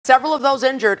Several of those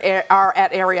injured are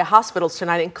at area hospitals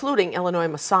tonight, including Illinois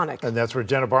Masonic. And that's where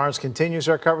Jenna Barnes continues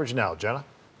our coverage now. Jenna?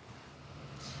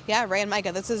 Yeah, Ray and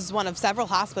Micah, this is one of several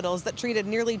hospitals that treated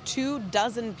nearly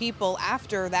 24 people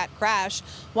after that crash.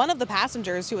 One of the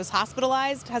passengers who was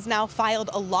hospitalized has now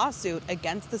filed a lawsuit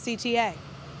against the CTA.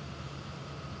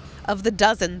 Of the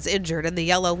dozens injured in the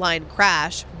Yellow Line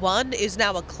crash, one is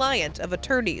now a client of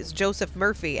attorneys Joseph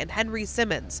Murphy and Henry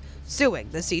Simmons, suing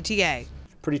the CTA.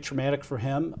 Pretty traumatic for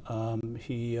him.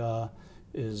 He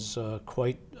is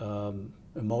quite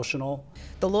emotional.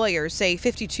 The lawyers say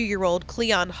 52-year-old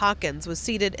Cleon Hawkins was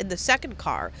seated in the second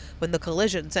car when the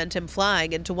collision sent him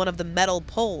flying into one of the metal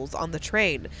poles on the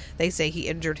train. They say he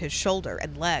injured his shoulder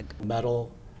and leg.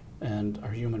 Metal and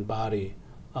our human body,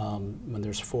 when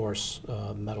there's force,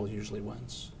 metal usually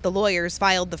wins. The lawyers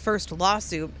filed the first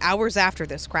lawsuit hours after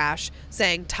this crash,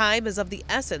 saying time is of the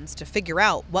essence to figure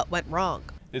out what went wrong.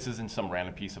 This isn't some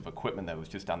random piece of equipment that was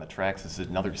just on the tracks. This is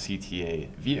another CTA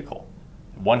vehicle.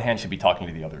 One hand should be talking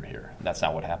to the other here. That's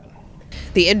not what happened.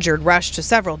 The injured rushed to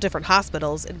several different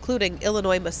hospitals, including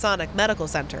Illinois Masonic Medical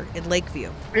Center in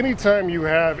Lakeview. Anytime you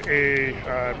have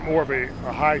more of a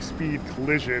high-speed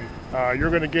collision, you're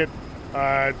going to get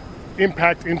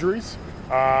impact injuries,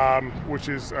 which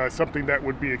is something that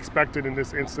would be expected in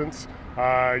this instance.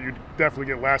 You definitely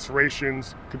get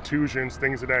lacerations, contusions,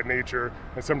 things of that nature,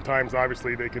 and sometimes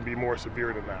obviously they can be more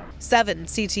severe than that. 7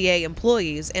 CTA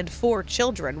employees and 4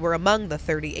 children were among the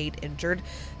 38 injured.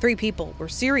 3 people were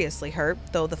seriously hurt,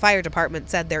 though the fire department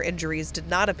said their injuries did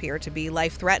not appear to be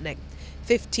life-threatening.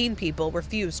 15 people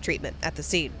refused treatment at the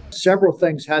scene. Several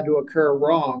things had to occur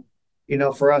wrong,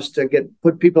 for us to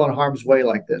put people in harm's way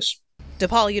like this.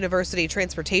 DePaul University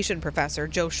transportation professor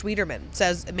Joe Schwederman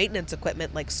says maintenance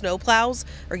equipment like snowplows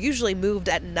are usually moved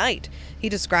at night. He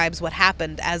describes what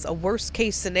happened as a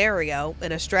worst-case scenario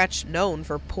in a stretch known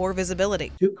for poor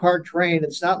visibility. 2-car train,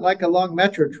 it's not like a long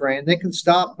metro train. They can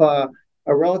stop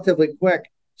relatively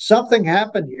quick. Something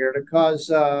happened here to cause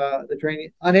the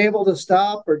train unable to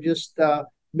stop or just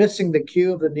missing the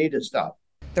cue of the need to stop.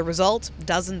 The result,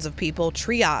 dozens of people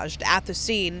triaged at the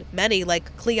scene, many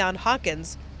like Cleon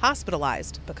Hawkins,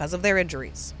 hospitalized because of their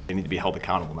injuries. They need to be held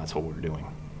accountable, and that's what we're doing.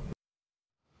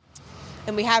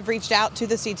 And we have reached out to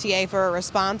the CTA for a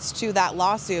response to that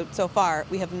lawsuit. So far,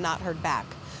 we have not heard back.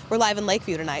 We're live in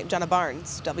Lakeview tonight. Jenna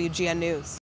Barnes, WGN News.